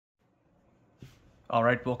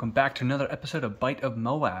Alright, welcome back to another episode of Bite of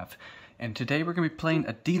Moab. And today we're going to be playing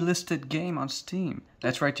a delisted game on Steam.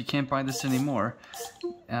 That's right, you can't buy this anymore.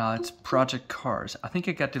 It's Project Cars. I think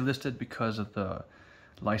it got delisted because of the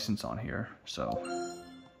license on here. So,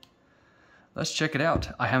 let's check it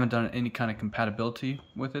out. I haven't done any kind of compatibility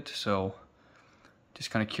with it, so just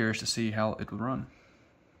kind of curious to see how it will run.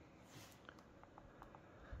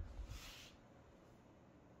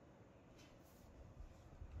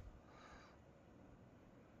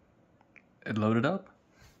 It loaded up.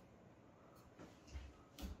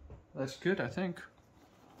 That's good, I think.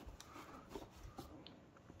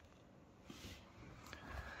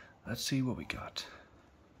 Let's see what we got.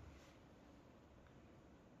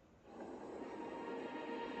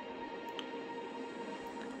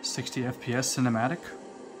 "60 FPS cinematic."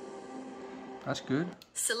 That's good.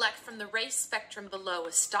 Select from the race spectrum below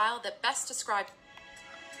a style that best describes.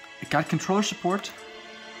 It got controller support.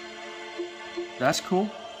 That's cool.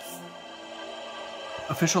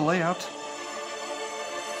 Official layout.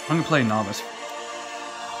 I'm gonna play novice.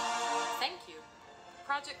 Thank you.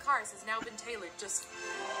 Project Cars has now been tailored just.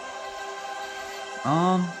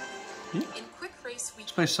 Yeah. In quick race, we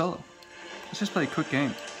Let's play solo. Let's just play a quick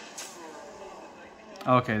game.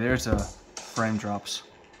 Okay, there's a frame drops.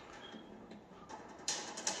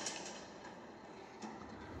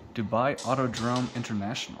 Dubai Autodrome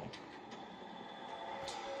International.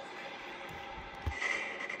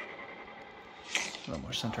 A little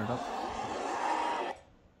more centered up.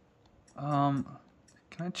 Can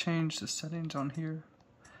I change the settings on here?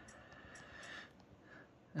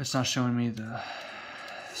 It's not showing me the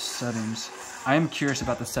settings. I am curious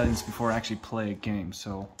about the settings before I actually play a game,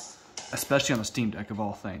 so especially on the Steam Deck of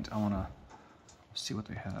all things, I want to see what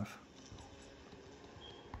they have.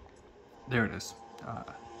 There it is.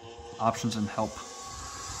 Options and help.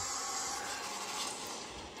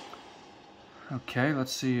 Okay,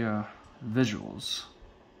 let's see. Visuals.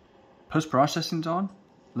 Post-processing's on.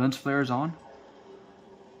 Lens flare is on.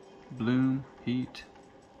 Bloom, heat.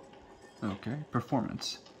 Okay,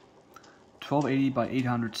 performance. 1280 by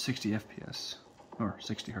 860 FPS. Or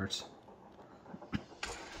 60 hertz.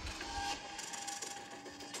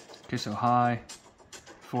 Okay, so high,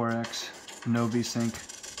 4x, no VSync,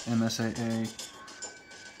 MSAA,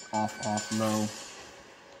 off, low,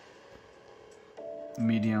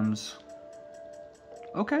 mediums.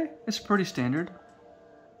 Okay, it's pretty standard.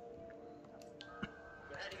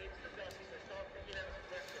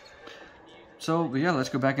 So, yeah, let's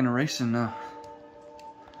go back in a race and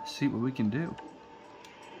see what we can do.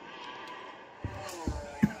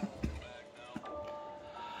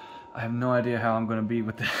 I have no idea how I'm going to be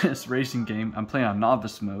with this racing game. I'm playing on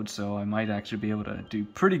novice mode, so I might actually be able to do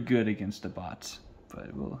pretty good against the bots.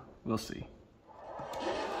 But we'll see.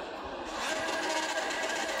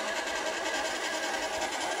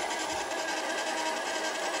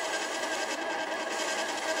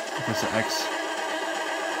 That's the X.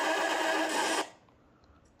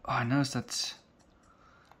 Oh, I noticed that's...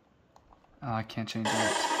 Oh, I can't change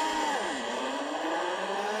that.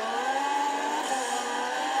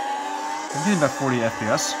 I'm getting about 40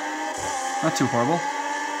 FPS. Not too horrible.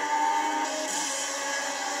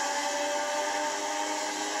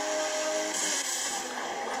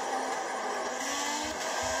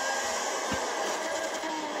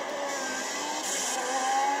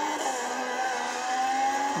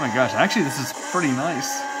 Oh my gosh, actually this is pretty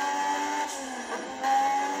nice.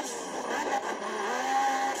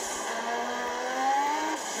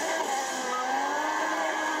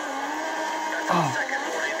 Oh.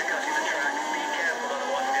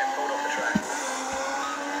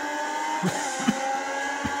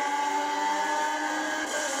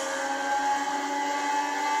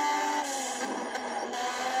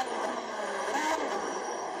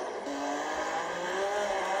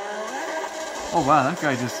 Oh wow, that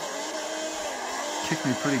guy just kicked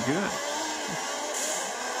me pretty good.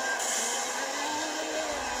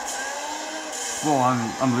 Whoa,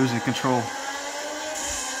 I'm losing control.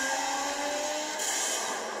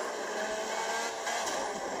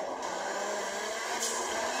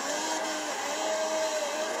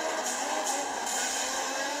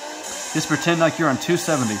 Just pretend like you're on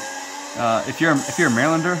 270. If you're a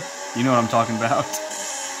Marylander, you know what I'm talking about.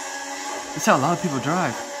 That's how a lot of people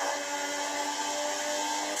drive.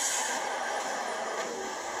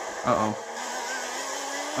 Uh-oh.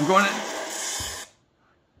 I'm going in.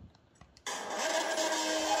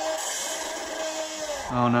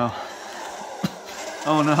 Oh no.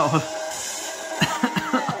 Oh no.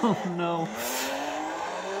 Oh no.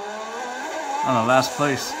 On the last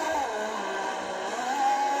place.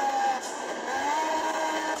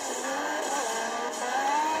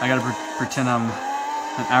 I gotta pretend I'm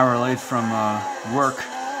an hour late from work,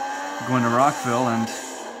 going to Rockville, and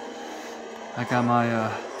I got my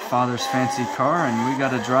father's fancy car, and we got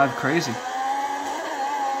to drive crazy.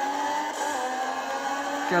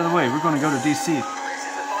 Get out of the way, we're going to go to DC. This is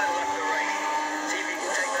the final lap of the race. See if you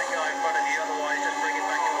can take that guy in front of you, otherwise just bring it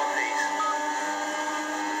back to one piece.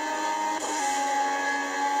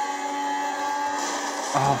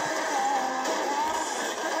 Oh.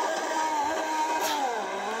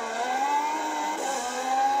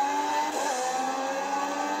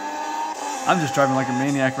 I'm just driving like a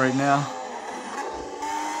maniac right now.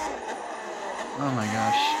 Oh my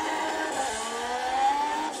gosh.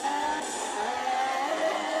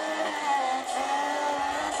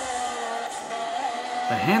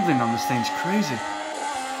 The handling on this thing's crazy.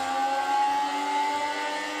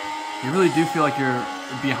 You really do feel like you're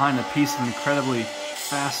behind a piece of incredibly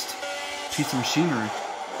fast piece of machinery.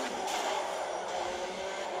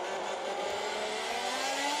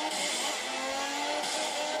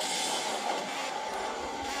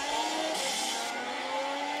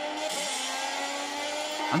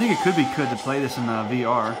 I think it could be good to play this in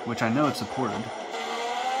VR, which I know it's supported.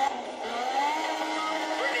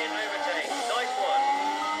 Brilliant overtake. Nice one.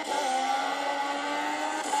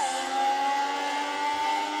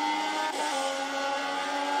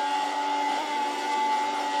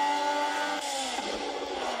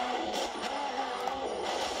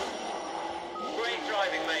 Great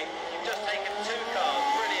driving, mate. You've just taken 2 cars.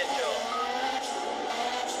 Brilliant job.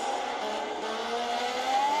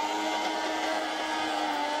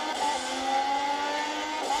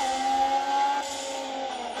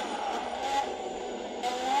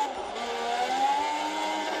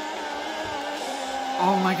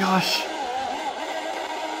 Oh my gosh.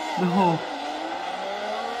 No.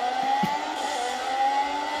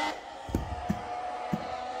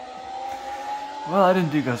 Well, I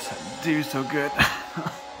didn't do so good.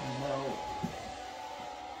 No.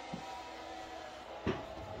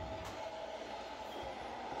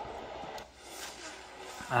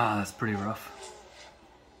 Ah, that's pretty rough.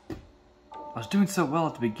 I was doing so well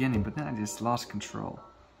at the beginning, but then I just lost control.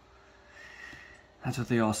 That's what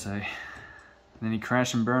they all say. And then you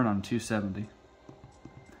crash and burn on 270.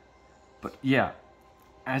 But yeah,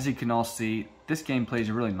 as you can all see, this game plays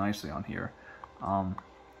really nicely on here.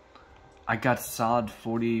 I got solid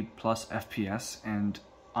 40 plus FPS, and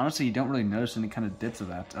honestly you don't really notice any kind of dips of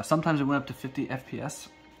that. Sometimes it went up to 50 FPS,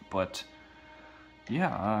 but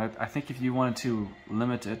yeah, I think if you wanted to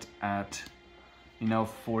limit it at, you know,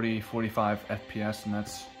 40, 45 FPS, and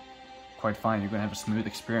that's quite fine. You're gonna have a smooth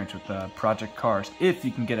experience with Project Cars if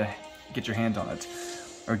you can get your hands on it,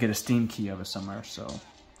 or get a Steam key of it somewhere. So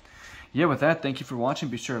yeah, with that, thank you for watching.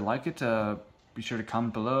 Be sure to like it. Be sure to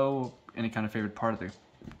comment below any kind of favorite part of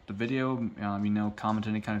the video. You know, comment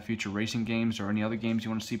any kind of future racing games or any other games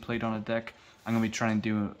you want to see played on a deck. I'm gonna be trying to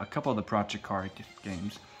do a couple of the Project Car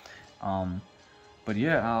games. But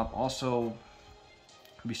yeah, also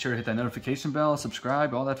be sure to hit that notification bell,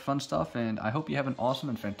 subscribe, all that fun stuff, and I hope you have an awesome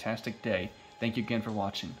and fantastic day. Thank you again for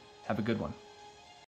watching. Have a good one.